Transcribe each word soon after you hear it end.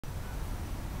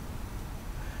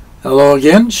Hello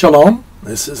again, Shalom.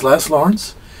 This is Les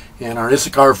Lawrence and our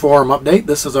Issachar Forum update.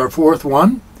 This is our fourth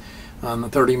one on the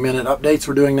 30-minute updates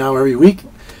we're doing now every week,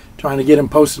 trying to get them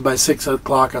posted by 6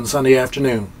 o'clock on Sunday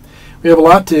afternoon. We have a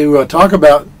lot to talk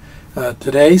about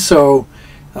today, so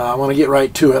I want to get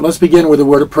right to it. Let's begin with a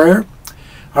word of prayer.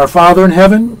 Our Father in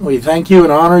heaven, we thank you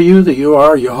and honor you that you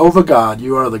are Jehovah God.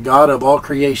 You are the God of all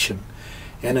creation.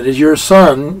 And it is your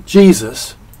Son,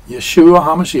 Jesus, Yeshua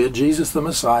HaMashiach, Jesus the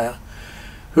Messiah,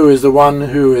 who is the one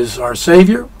who is our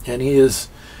Savior, and he is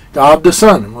God the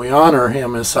Son, and we honor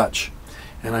him as such.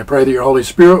 And I pray that your Holy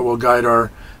Spirit will guide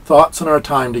our thoughts and our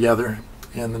time together.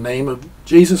 In the name of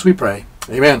Jesus we pray.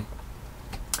 Amen.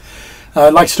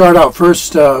 I'd like to start out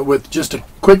first with just a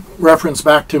quick reference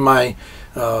back to my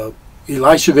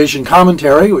Elisha Vision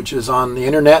commentary, which is on the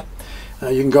internet.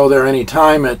 You can go there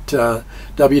anytime at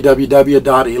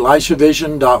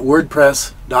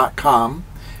www.elishavision.wordpress.com,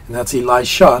 and that's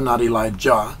Elisha, not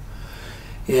Elijah.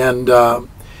 And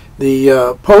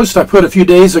the post I put a few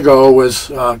days ago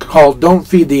was called "Don't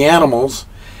Feed the Animals,"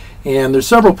 and there's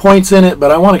several points in it,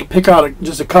 but I want to pick out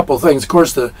just a couple of things. Of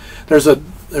course, there's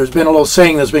been a little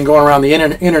saying that's been going around the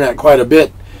internet quite a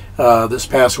bit this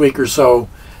past week or so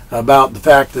about the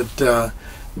fact that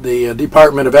the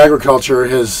Department of Agriculture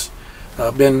has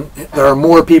there are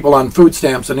more people on food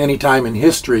stamps than any time in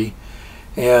history,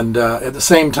 and at the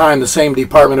same time the same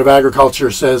Department of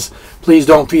Agriculture says please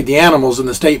don't feed the animals in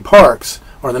the state parks,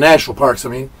 or the national parks I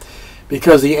mean,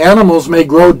 because the animals may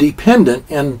grow dependent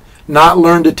and not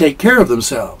learn to take care of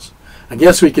themselves. I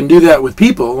guess we can do that with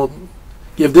people. We'll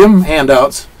give them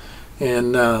handouts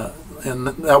and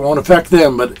that won't affect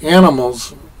them, but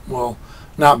animals will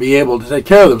not be able to take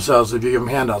care of themselves if you give them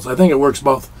handouts. I think it works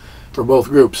for both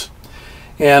groups.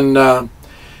 And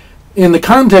in the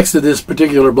context of this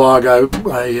particular blog, I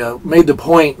made the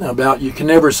point about you can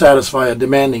never satisfy a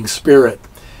demanding spirit,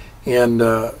 and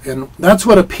that's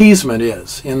what appeasement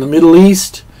is. In the Middle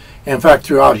East, in fact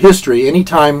throughout history,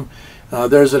 anytime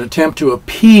there's an attempt to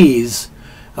appease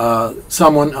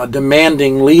someone, a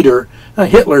demanding leader,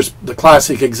 Hitler's the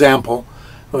classic example.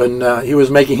 When he was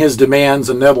making his demands,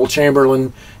 and Neville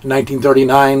Chamberlain in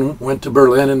 1939 went to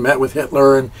Berlin and met with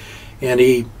Hitler, and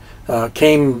he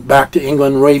came back to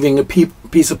England waving a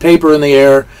piece of paper in the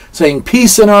air saying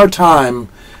peace in our time,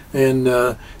 and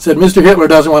said Mr. Hitler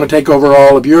doesn't want to take over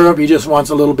all of Europe, he just wants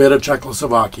a little bit of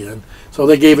Czechoslovakia. And so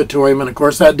they gave it to him, and of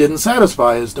course that didn't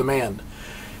satisfy his demand.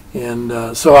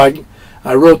 And so I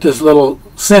wrote this little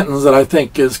sentence that I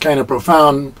think is kind of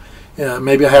profound.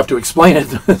 Maybe I have to explain it.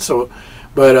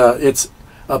 But it's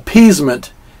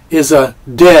appeasement is a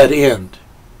dead end.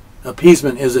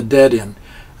 Appeasement is a dead end.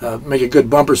 Make a good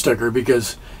bumper sticker,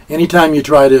 because anytime you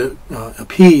try to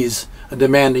appease a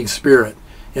demanding spirit,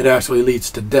 it actually leads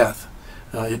to death.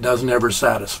 It doesn't ever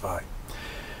satisfy.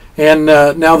 And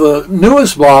now the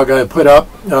newest blog I put up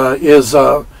is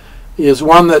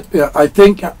one that I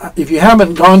think, if you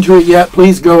haven't gone to it yet,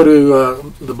 please go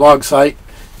to the blog site,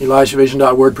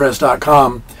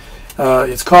 elishavision.wordpress.com.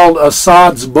 It's called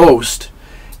Assad's Boast,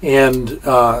 and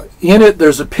in it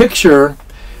there's a picture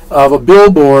of a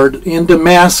billboard in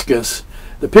Damascus.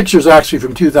 The picture is actually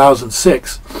from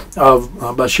 2006 of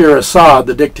Bashar Assad,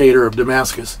 the dictator of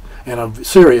Damascus and of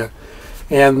Syria.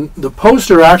 And the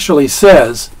poster actually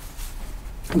says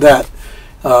that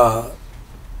the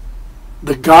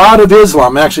God of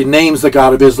Islam, actually names the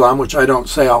God of Islam, which I don't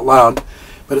say out loud,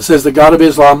 but it says the God of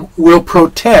Islam will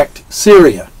protect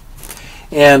Syria.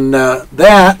 And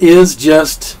that is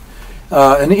just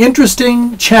an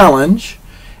interesting challenge.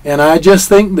 And I just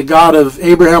think the God of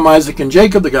Abraham, Isaac, and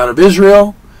Jacob, the God of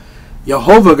Israel,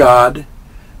 Jehovah God,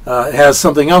 has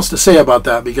something else to say about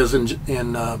that, because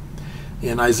in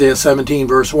Isaiah 17,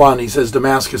 verse 1, he says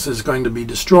Damascus is going to be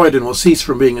destroyed and will cease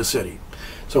from being a city.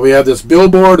 So we have this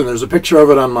billboard, and there's a picture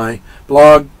of it on my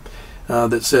blog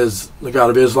that says the God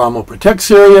of Islam will protect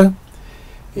Syria.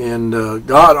 And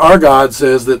our God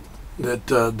says that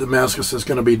Damascus is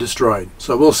going to be destroyed.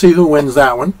 So we'll see who wins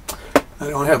that one.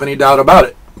 I don't have any doubt about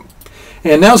it.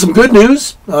 And now some good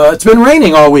news. It's been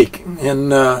raining all week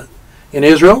in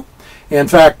Israel. In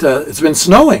fact, it's been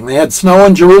snowing. They had snow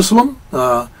in Jerusalem.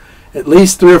 At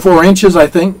least 3 or 4 inches, I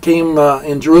think, came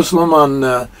in Jerusalem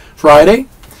on Friday.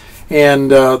 And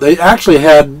they actually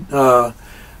had the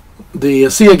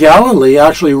Sea of Galilee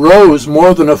actually rose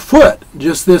more than a foot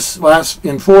just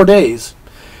in 4 days.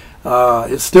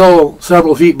 It's still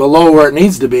several feet below where it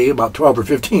needs to be, about 12 or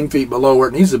 15 feet below where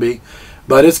it needs to be,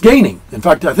 but it's gaining. In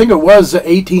fact, I think it was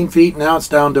 18 feet, now it's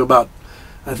down to about,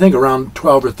 I think, around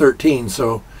 12 or 13.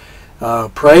 So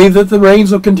pray that the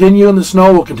rains will continue and the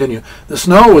snow will continue. The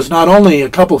snow was not only a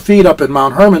couple feet up in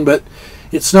Mount Hermon, but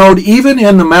It snowed even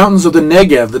in the mountains of the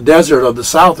Negev, the desert of the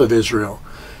south of Israel.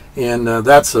 And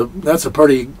that's a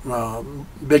pretty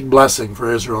big blessing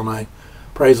for Israel, and I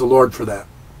praise the Lord for that.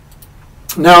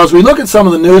 Now, as we look at some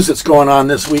of the news that's going on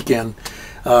this weekend,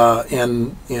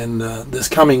 in this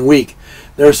coming week,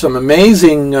 there's some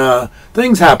amazing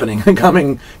things happening,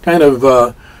 happening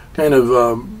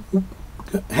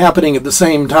at the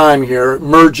same time here,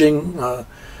 merging a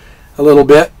little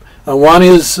bit. One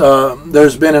is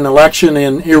there's been an election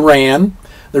in Iran.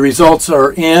 The results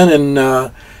are in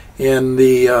the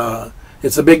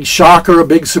it's a big shocker, a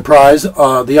big surprise. The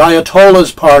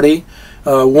Ayatollah's party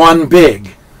won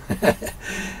big.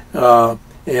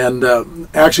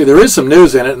 Actually, there is some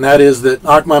news in it, and that is that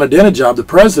Ahmadinejad, the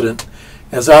president,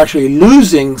 is actually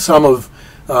losing some of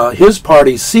his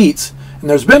party's seats. And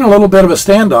there's been a little bit of a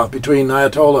standoff between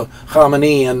Ayatollah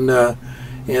Khamenei and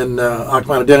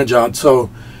Ahmadinejad. So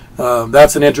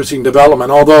that's an interesting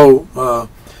development. Although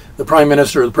the Prime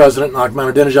Minister, the President,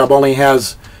 Ahmadinejad, only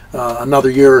has another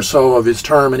year or so of his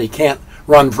term, and he can't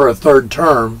run for a third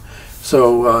term.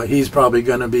 So he's probably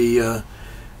going to be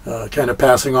kind of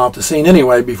passing off the scene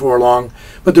anyway before long.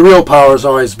 But the real power has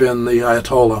always been the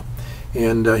Ayatollah,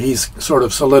 and he's sort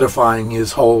of solidifying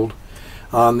his hold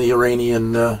on the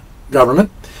Iranian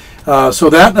government. So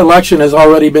that election has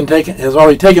already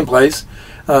taken place.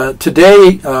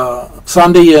 Today,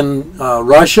 Sunday in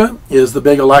Russia is the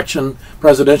big election,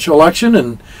 presidential election,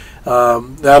 and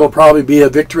that'll probably be a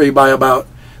victory by about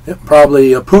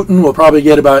Putin will probably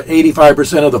get about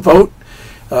 85% of the vote.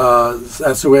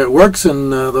 That's the way it works in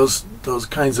those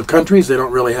kinds of countries. They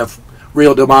don't really have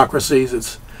real democracies.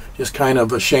 It's just kind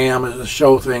of a sham, a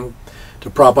show thing to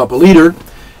prop up a leader.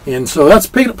 And so that's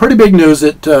pretty big news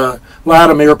that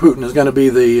Vladimir Putin is going to be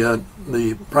the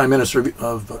prime minister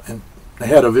and the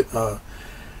head of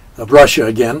Russia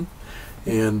again.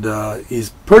 And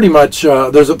he's pretty much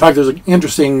there's an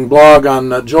interesting blog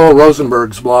on Joel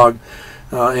Rosenberg's blog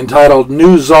entitled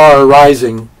 "New Tsar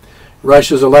Rising: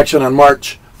 Russia's election on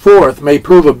March 4th may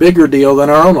prove a bigger deal than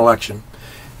our own election."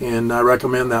 And I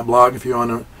recommend that blog if you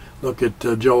want to look at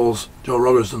Joel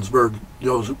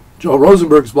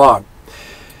Rosenberg's blog.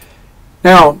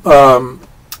 Now,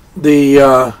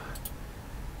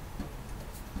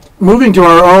 moving to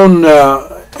our own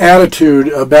attitude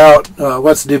about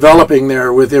what's developing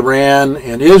there with Iran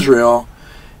and Israel,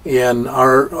 and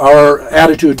our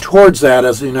attitude towards that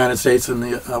as the United States and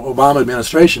the Obama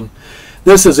administration,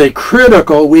 this is a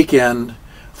critical weekend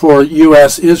for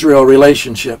U.S.-Israel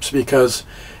relationships because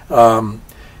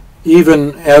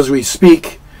even as we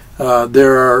speak,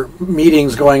 there are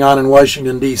meetings going on in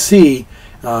Washington, D.C.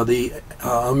 The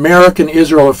American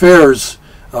Israel Affairs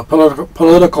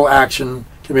Political Action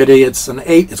Committee, it's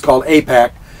called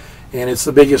AIPAC, and it's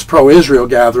the biggest pro-Israel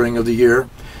gathering of the year.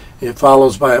 It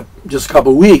follows by just a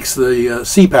couple weeks the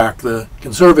CPAC, the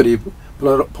Conservative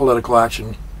Political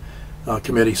Action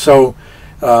Committee. So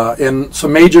in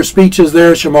some major speeches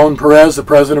there, Shimon Peres, the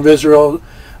president of Israel,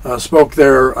 spoke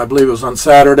there, I believe it was on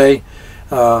Saturday.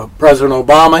 President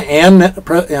Obama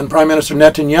and Prime Minister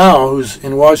Netanyahu, who's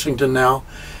in Washington now,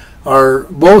 are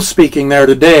both speaking there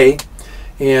today.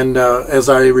 And as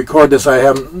I record this, I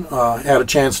haven't had a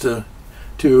chance to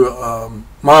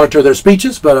monitor their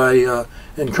speeches, but I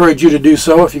encourage you to do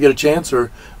so if you get a chance,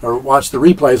 or watch the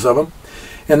replays of them.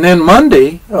 And then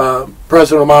Monday,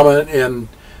 President Obama and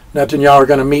Netanyahu are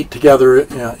going to meet together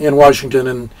in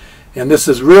Washington, and this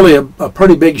is really a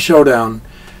pretty big showdown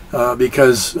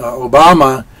because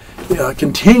Obama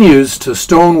continues to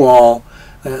stonewall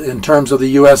in terms of the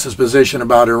U.S.'s position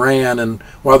about Iran and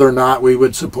whether or not we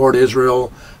would support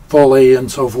Israel fully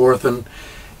and so forth, and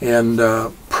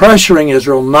pressuring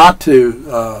Israel not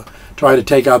to try to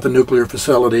take out the nuclear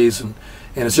facilities, and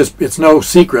it's no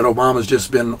secret Obama's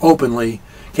just been openly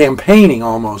campaigning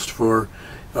almost for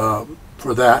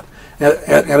that.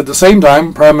 And at the same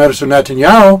time, Prime Minister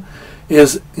Netanyahu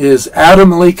is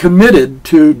adamantly committed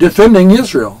to defending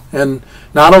Israel and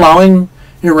not allowing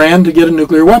Iran to get a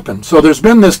nuclear weapon. So there's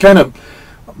been this kind of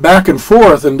back and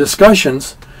forth and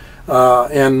discussions,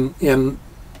 and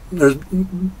there's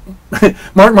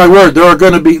mark my word, there's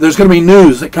going to be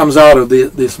news that comes out of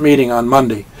this meeting on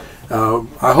Monday.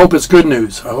 I hope it's good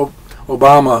news. I hope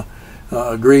Obama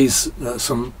agrees to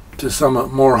some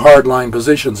more hardline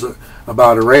positions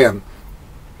about Iran.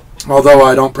 Although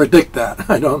I don't predict that,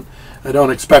 I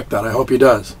don't expect that. I hope he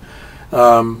does.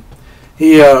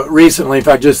 He recently, in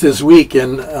fact, just this week,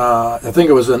 I think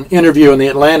it was an interview in the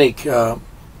Atlantic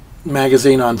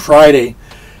magazine on Friday,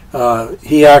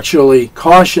 he actually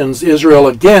cautions Israel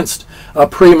against a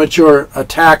premature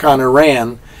attack on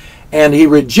Iran, and he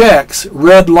rejects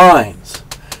red lines.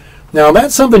 Now,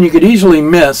 that's something you could easily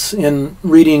miss in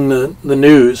reading the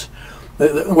news.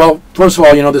 Well, first of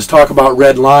all, this talk about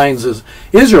red lines is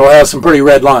Israel has some pretty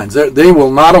red lines. They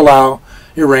will not allow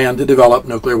Iran to develop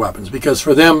nuclear weapons because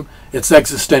for them it's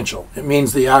existential. It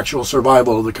means the actual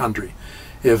survival of the country.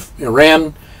 If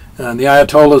Iran and the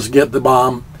Ayatollahs get the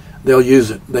bomb, they'll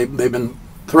use it. They've been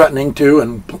threatening to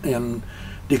and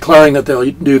declaring that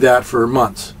they'll do that for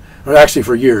months, or actually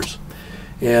for years.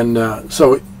 And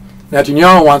so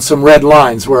Netanyahu wants some red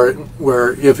lines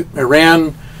where if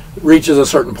Iran reaches a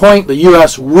certain point, the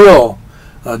U.S. will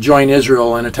join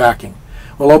Israel in attacking.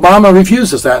 Well, Obama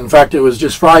refuses that. In fact, it was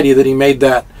just Friday that he made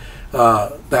that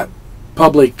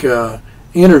public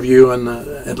interview in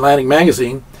the Atlantic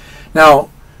magazine. Now,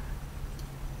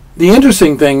 the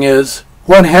interesting thing is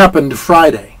what happened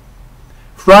Friday.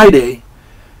 Friday,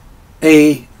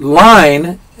 a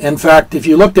line, in fact, if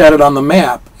you looked at it on the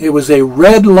map, it was a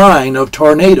red line of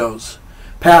tornadoes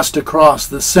passed across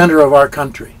the center of our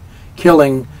country,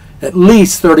 killing at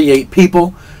least 38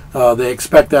 people. They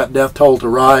expect that death toll to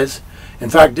rise. In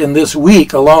fact, in this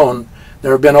week alone,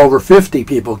 there have been over 50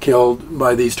 people killed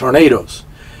by these tornadoes.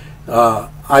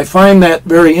 I find that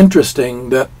very interesting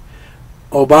that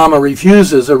Obama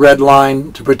refuses a red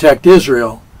line to protect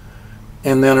Israel,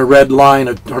 and then a red line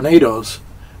of tornadoes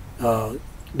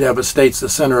devastates the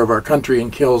center of our country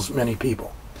and kills many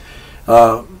people.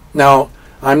 Now,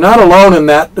 I'm not alone in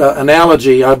that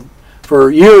analogy. For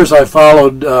years I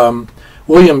followed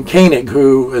William Koenig,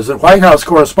 who is a White House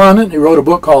correspondent. He wrote a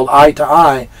book called Eye to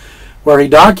Eye, where he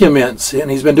documents, and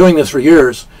he's been doing this for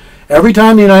years, every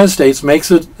time the United States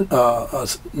makes a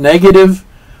negative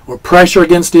or pressure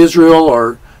against Israel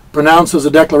or pronounces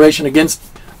a declaration against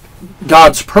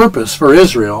God's purpose for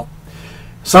Israel,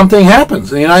 something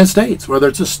happens in the United States, whether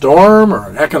it's a storm or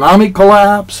an economic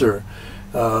collapse or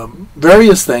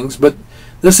various things. But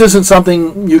this isn't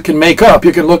something you can make up.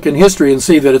 You can look in history and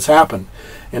see that it's happened.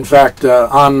 In fact,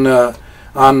 on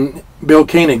Bill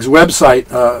Koenig's website,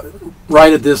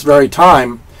 right at this very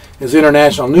time, his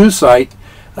international news site,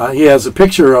 he has a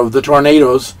picture of the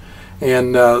tornadoes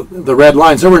and the red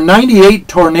lines. There were 98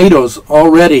 tornadoes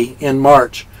already in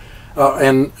March.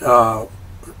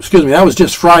 Excuse me, that was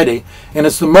just Friday, and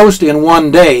it's the most in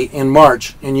one day in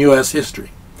March in U.S.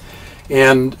 history.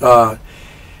 And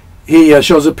he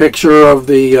shows a picture of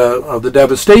the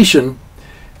devastation,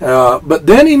 but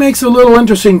then he makes a little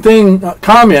interesting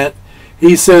comment.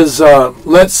 He says,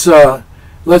 let's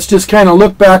just kind of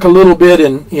look back a little bit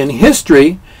in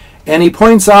history, and he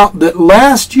points out that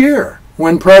last year,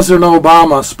 when President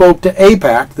Obama spoke to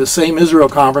AIPAC, the same Israel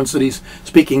conference that he's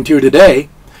speaking to today,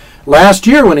 last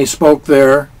year when he spoke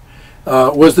there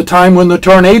was the time when the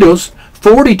tornadoes,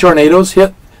 40 tornadoes,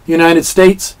 hit the United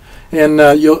States. And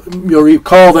you'll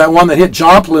recall that one that hit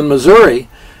Joplin, Missouri.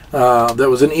 That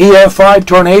was an EF5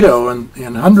 tornado,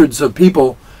 and hundreds of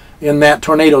people in that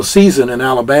tornado season in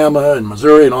Alabama and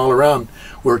Missouri and all around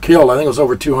were killed. I think it was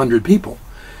over 200 people.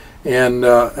 And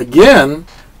again,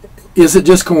 is it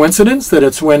just coincidence that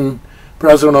it's when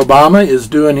President Obama is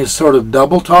doing his sort of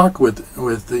double talk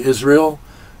with the Israel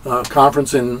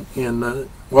conference in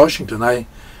Washington? I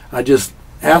just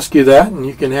ask you that, and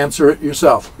you can answer it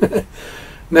yourself.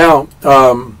 Now,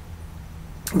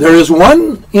 there is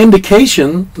one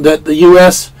indication that the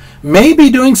U.S. may be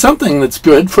doing something that's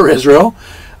good for Israel.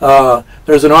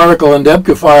 There's an article in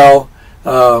Debka File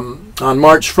on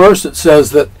March 1st that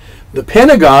says that the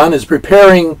Pentagon is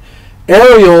preparing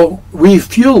aerial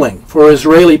refueling for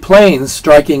Israeli planes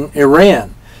striking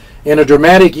Iran in a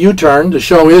dramatic U-turn to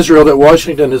show Israel that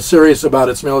Washington is serious about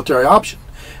its military option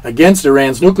against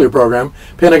Iran's nuclear program.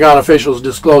 Pentagon officials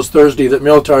disclosed Thursday that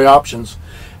military options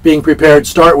being prepared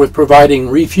start with providing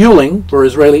refueling for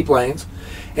Israeli planes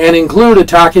and include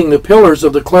attacking the pillars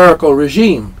of the clerical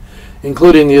regime,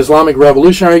 including the Islamic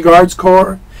Revolutionary Guards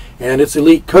Corps and its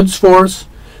elite Quds Force,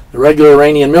 the regular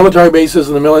Iranian military bases,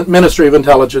 and the Ministry of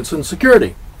Intelligence and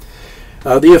Security.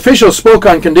 The officials spoke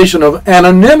on condition of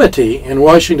anonymity in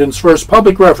Washington's first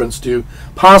public reference to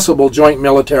possible joint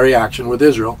military action with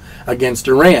Israel against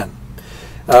Iran.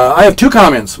 I have two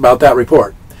comments about that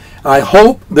report. I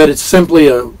hope that it's simply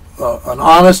an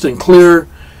honest and clear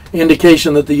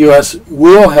indication that the U.S.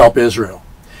 will help Israel.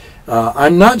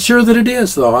 I'm not sure that it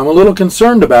is, though. I'm a little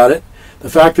concerned about it. The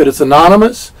fact that it's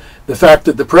anonymous, the fact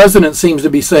that the president seems to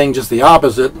be saying just the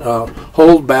opposite,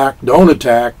 hold back, don't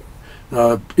attack,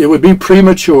 it would be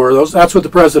premature. That's what the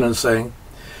president is saying.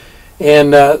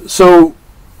 And so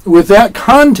with that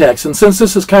context, and since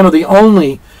this is kind of the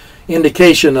only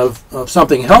indication of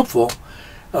something helpful,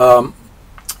 I'm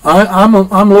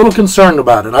a little concerned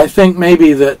about it. I think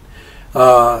maybe that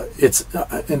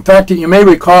In fact, you may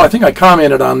recall, I think I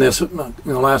commented on this in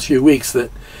the last few weeks,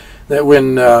 that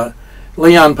when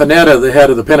Leon Panetta, the head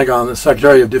of the Pentagon, the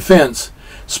Secretary of Defense,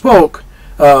 spoke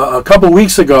a couple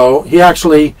weeks ago, he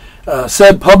actually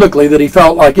said publicly that he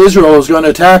felt like Israel was going to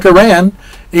attack Iran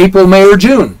April, May, or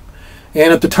June.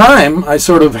 And at the time, I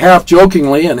sort of half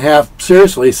jokingly and half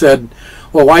seriously said,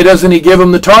 well, why doesn't he give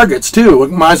them the targets too?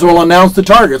 Might as well announce the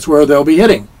targets where they'll be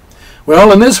hitting.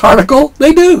 Well, in this article,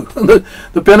 they do.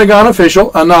 The Pentagon official,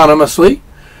 anonymously,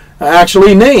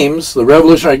 actually names the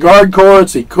Revolutionary Guard Corps,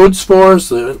 the Quds Force,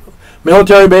 the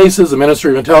military bases, the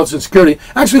Ministry of Intelligence and Security,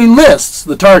 actually lists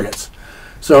the targets.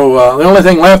 So the only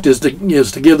thing left is to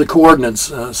give the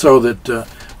coordinates so that,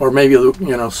 or maybe,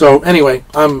 So anyway,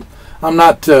 I'm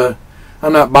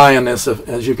not buying this,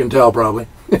 as you can tell probably.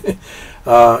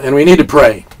 And we need to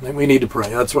pray.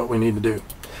 That's what we need to do.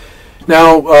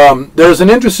 Now, there's an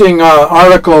interesting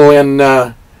article in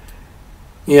the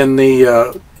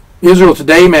Israel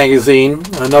Today magazine,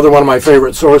 another one of my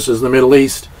favorite sources in the Middle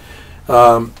East.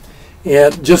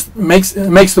 It just makes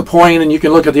the point, and you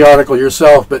can look at the article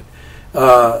yourself, but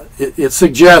it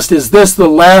suggests, is this the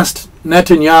last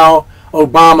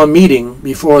Netanyahu-Obama meeting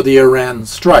before the Iran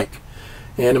strike?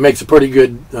 And it makes a pretty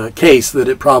good case that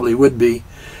it probably would be.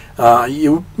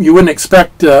 You wouldn't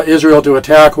expect Israel to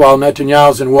attack while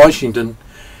Netanyahu's in Washington,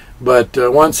 but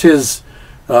once his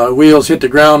wheels hit the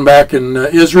ground back in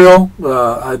Israel,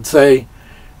 I'd say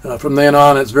from then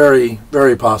on it's very,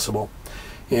 very possible.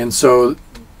 And so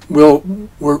we'll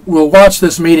watch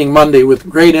this meeting Monday with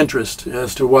great interest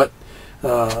as to what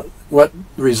the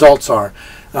results are.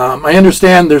 I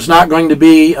understand there's not going to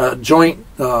be a joint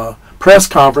press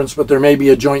conference, but there may be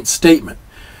a joint statement,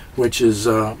 which is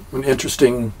an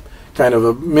interesting kind of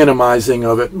a minimizing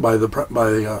of it by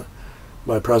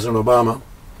President Obama.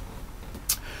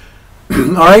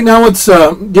 All right, now let's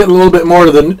get a little bit more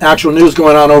to the actual news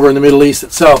going on over in the Middle East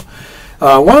itself.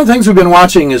 One of the things we've been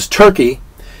watching is Turkey,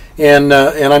 and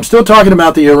I'm still talking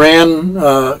about the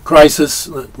Iran crisis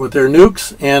with their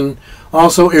nukes, and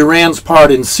also Iran's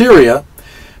part in Syria,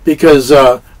 because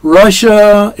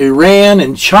Russia, Iran,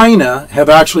 and China have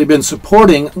actually been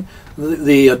supporting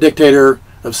the dictator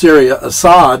of Syria,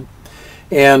 Assad,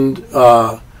 and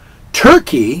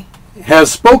Turkey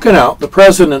has spoken out. The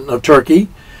president of Turkey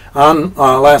on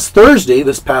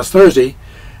this past Thursday,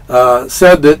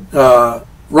 said that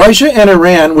Russia and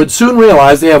Iran would soon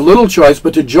realize they have little choice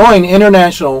but to join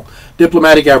international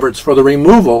diplomatic efforts for the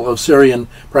removal of Syrian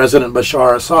President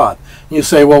Bashar Assad. You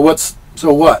say, well,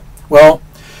 so what? Well,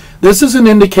 this is an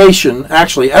indication,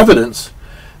 actually evidence,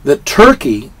 that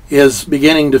Turkey is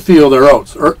beginning to feel their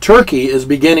oats. Turkey is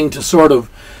beginning to sort of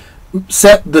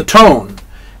set the tone.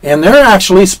 And they're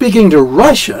actually speaking to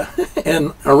Russia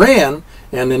and Iran,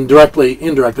 and indirectly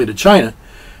to China,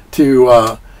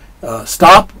 to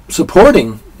stop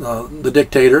supporting the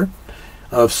dictator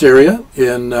of Syria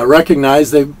and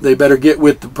recognize they better get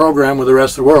with the program with the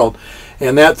rest of the world.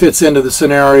 And that fits into the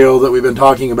scenario that we've been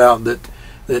talking about,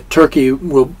 that Turkey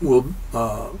will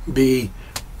be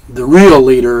the real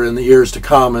leader in the years to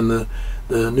come, and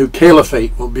the new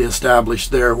caliphate will be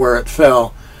established there where it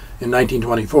fell in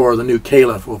 1924. The new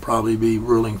caliph will probably be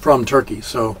ruling from Turkey.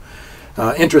 So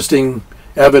interesting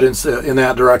evidence in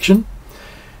that direction.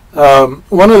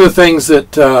 One of the things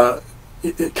that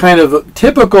kind of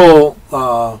typical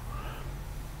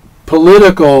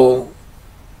political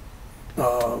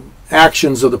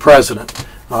actions of the president,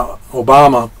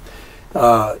 Obama,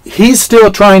 he's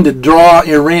still trying to draw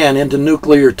Iran into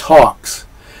nuclear talks.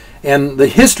 And the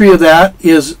history of that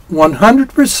is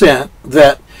 100%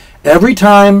 that every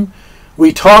time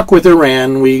we talk with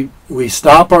Iran, we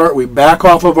back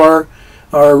off of our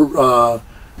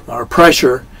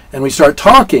pressure, and we start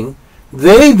talking,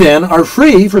 they then are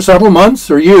free for several months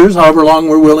or years, however long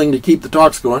we're willing to keep the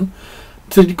talks going,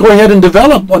 to go ahead and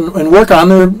develop and work on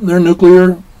their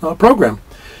nuclear program.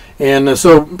 And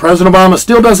so President Obama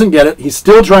still doesn't get it. He's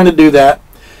still trying to do that.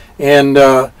 And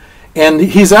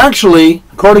he's actually,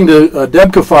 according to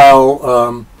Debka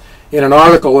File, in an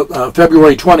article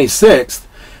February 26th,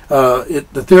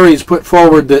 the theory is put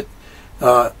forward that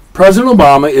President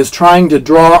Obama is trying to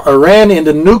draw Iran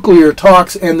into nuclear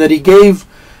talks, and that he gave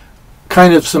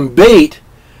kind of some bait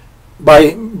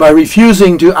by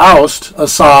refusing to oust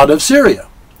Assad of Syria.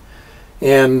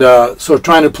 And so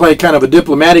trying to play kind of a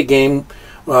diplomatic game.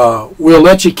 We'll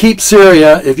let you keep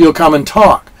Syria if you'll come and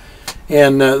talk.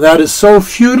 And that is so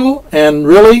futile, and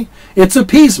really it's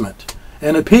appeasement.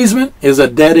 And appeasement is a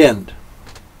dead end.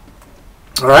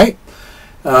 All right?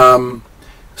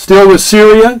 Still with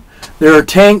Syria, there are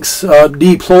tanks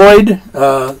deployed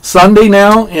Sunday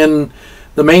now in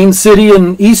the main city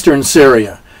in eastern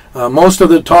Syria. Most of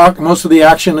the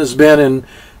action has been in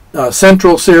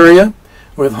central Syria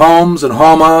with Homs and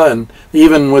Hama, and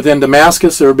even within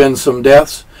Damascus there have been some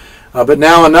deaths. But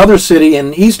now another city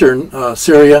in eastern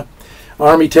Syria,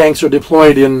 army tanks are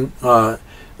deployed in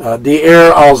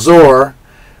Deir al-Zor,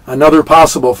 another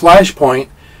possible flashpoint.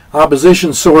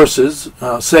 Opposition sources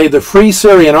say the Free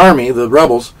Syrian Army, the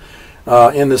rebels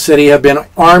in the city, have been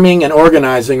arming and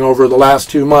organizing over the last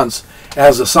 2 months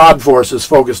as Assad forces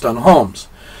focused on Homs.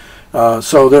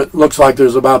 So it looks like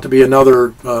there's about to be another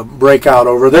breakout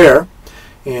over there.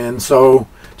 And so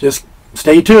just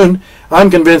stay tuned. I'm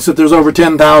convinced that there's over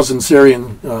 10,000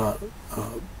 Syrian,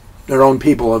 their own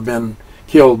people have been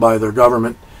killed by their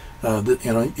government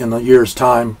in a year's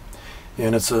time.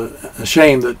 And it's a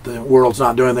shame that the world's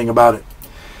not doing anything about it.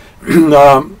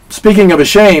 Speaking of a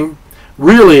shame,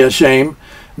 really a shame,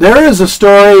 there is a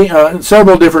story in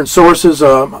several different sources.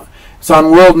 It's on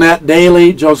WorldNet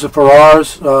Daily, Joseph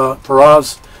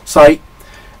Farah's site,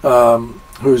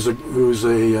 who's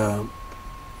a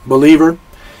believer.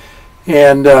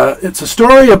 And it's a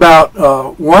story about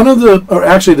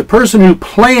the person who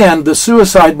planned the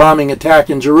suicide bombing attack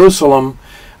in Jerusalem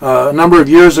a number of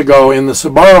years ago in the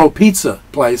Sbarro pizza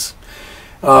place.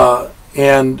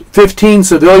 And 15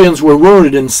 civilians were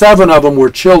wounded, and 7 of them were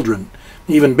children,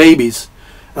 even babies.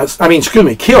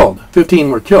 Killed.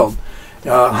 15 were killed.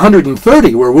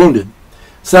 130 were wounded.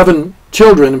 7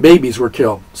 children and babies were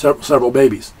killed, several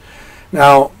babies.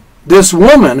 Now, this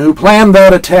woman who planned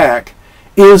that attack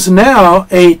is now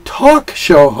a talk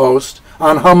show host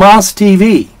on Hamas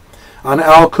TV, on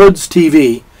Al-Quds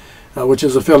TV, which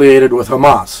is affiliated with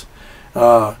Hamas.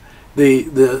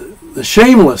 The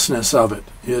shamelessness of it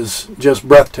is just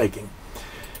breathtaking.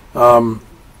 Another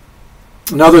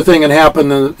thing that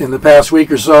happened in the past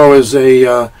week or so is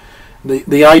the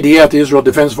IDF, the Israel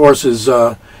Defense Forces,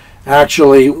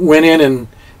 actually went in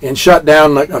and shut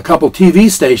down a couple TV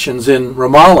stations in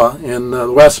Ramallah, in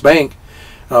the West Bank,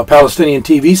 Palestinian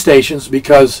TV stations,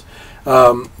 because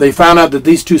they found out that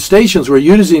these 2 stations were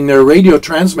using their radio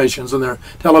transmissions and their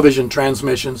television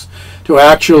transmissions to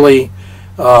actually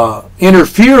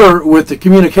interfere with the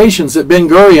communications at Ben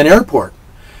Gurion Airport.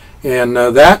 And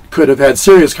that could have had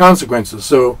serious consequences,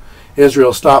 so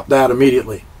Israel stopped that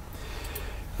immediately.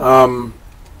 A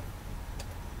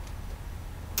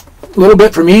little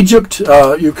bit from Egypt.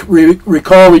 You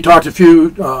recall we talked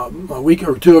a week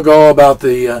or 2 ago about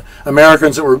the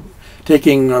Americans that were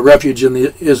taking refuge in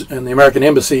the American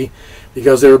embassy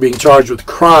because they were being charged with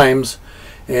crimes,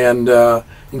 and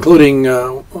including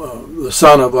the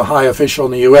son of a high official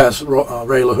in the U.S.,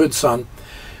 Ray LaHood's son.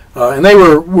 And they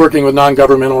were working with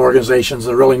non-governmental organizations.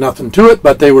 There's really nothing to it,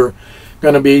 but they were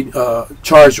going to be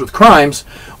charged with crimes.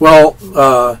 Well,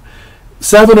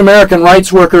 7 American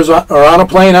rights workers are on a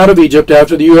plane out of Egypt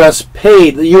after the U.S.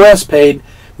 paid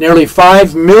nearly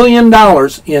 $5 million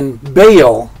in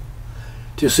bail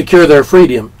to secure their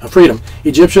freedom.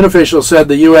 Egyptian officials said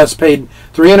the U.S. paid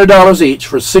 $300 each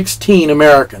for 16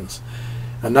 Americans,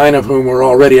 9 of whom were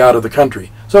already out of the country.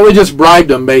 So they just bribed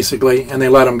them, basically, and they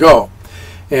let them go.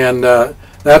 And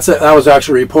that was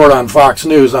actually a report on Fox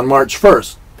News on March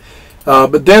 1st.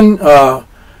 But then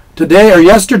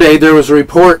yesterday, there was a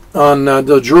report on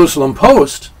the Jerusalem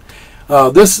Post.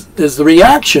 This is the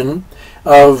reaction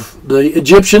of the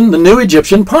new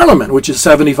Egyptian parliament, which is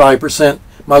 75%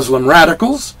 Muslim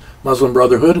radicals, Muslim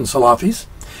Brotherhood and Salafis.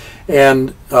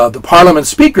 And the parliament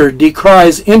speaker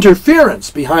decries interference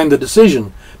behind the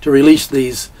decision to release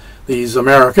these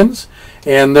Americans.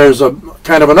 And there's a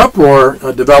kind of an uproar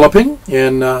developing,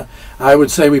 and I would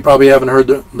say we probably haven't heard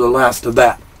the last of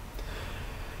that.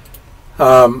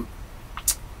 Now,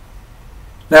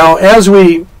 as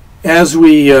we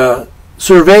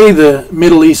survey the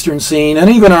Middle Eastern scene, and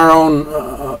even our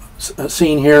own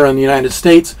scene here in the United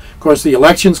States, of course, the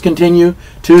elections continue.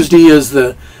 Tuesday is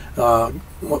the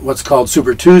what's called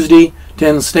Super Tuesday.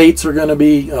 10 states are going to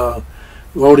be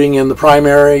voting in the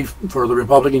primary for the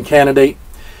Republican candidate.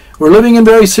 We're living in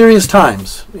very serious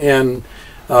times, and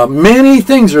many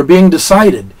things are being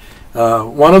decided.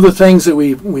 One of the things that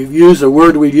we've used, a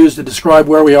word we've used to describe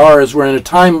where we are, is we're in a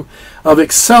time of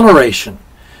acceleration.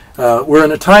 We're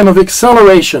in a time of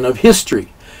acceleration of history.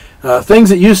 Things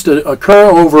that used to occur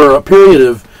over a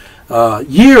period of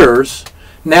years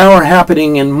now are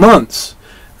happening in months.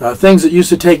 Things that used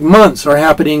to take months are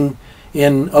happening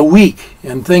in a week,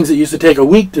 and things that used to take a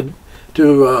week to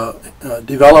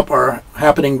develop are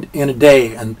happening in a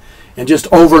day and just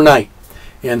overnight.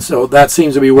 And so that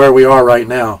seems to be where we are right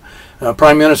now.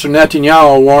 Prime Minister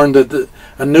Netanyahu warned that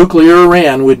a nuclear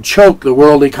Iran would choke the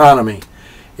world economy,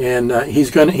 and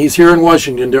he's here in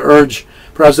Washington to urge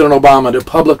President Obama to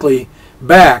publicly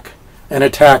back an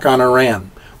attack on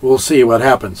Iran. We'll see what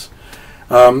happens.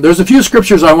 There's a few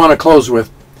scriptures I want to close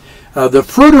with. The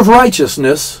fruit of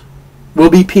righteousness will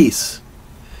be peace.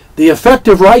 The effect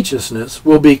of righteousness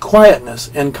will be quietness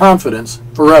and confidence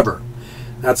forever.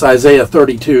 That's Isaiah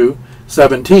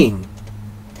 32:17.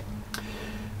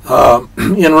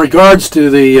 In regards to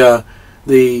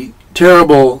the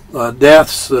terrible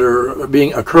deaths that are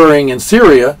occurring in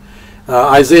Syria,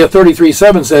 Isaiah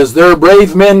 33:7 says, "Their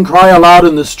brave men cry aloud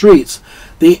in the streets.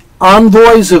 The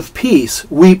envoys of peace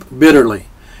weep bitterly."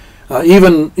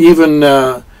 Even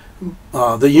the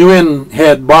UN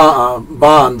head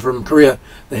Ban from Korea,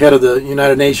 the head of the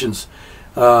United Nations,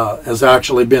 has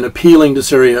actually been appealing to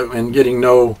Syria and getting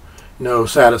no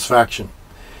satisfaction.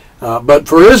 But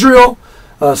for Israel,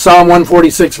 Psalm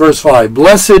 146 verse 5,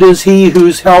 "Blessed is he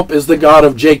whose help is the God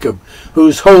of Jacob,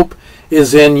 whose hope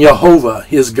is in Jehovah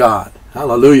his God."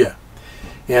 Hallelujah.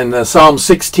 And Psalm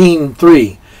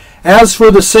 16:3, "As for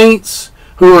the saints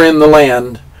who are in the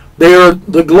land, they are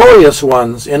the glorious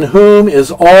ones, in whom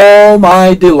is all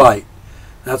my delight."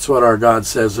 That's what our God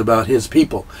says about his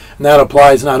people. And that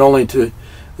applies not only to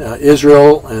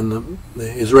Israel and the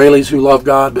Israelis who love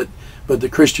God, but the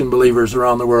Christian believers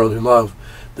around the world who love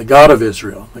the God of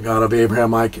Israel, the God of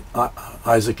Abraham,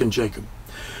 Isaac, and Jacob.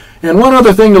 And one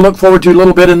other thing to look forward to a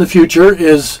little bit in the future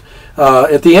is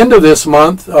at the end of this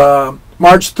month,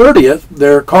 March 30th,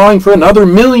 they're calling for another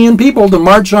 1 million people to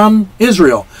march on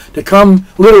Israel, to come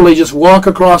literally just walk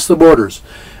across the borders.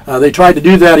 They tried to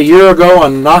do that a year ago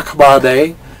on Nakba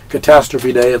Day,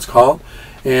 Catastrophe Day it's called,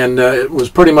 and it was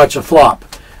pretty much a flop.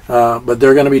 But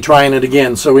they're going to be trying it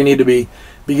again, so we need to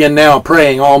begin now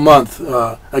praying all month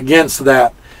against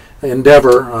that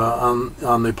endeavor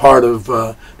on the part of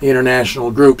the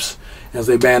international groups as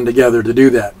they band together to do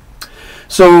that.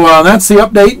 So that's the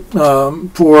update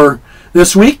for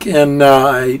this week, and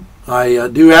I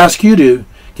do ask you to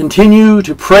continue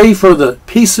to pray for the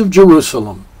peace of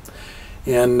Jerusalem.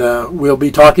 And we'll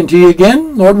be talking to you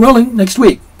again, Lord willing, next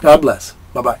week. God bless.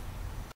 Bye-bye.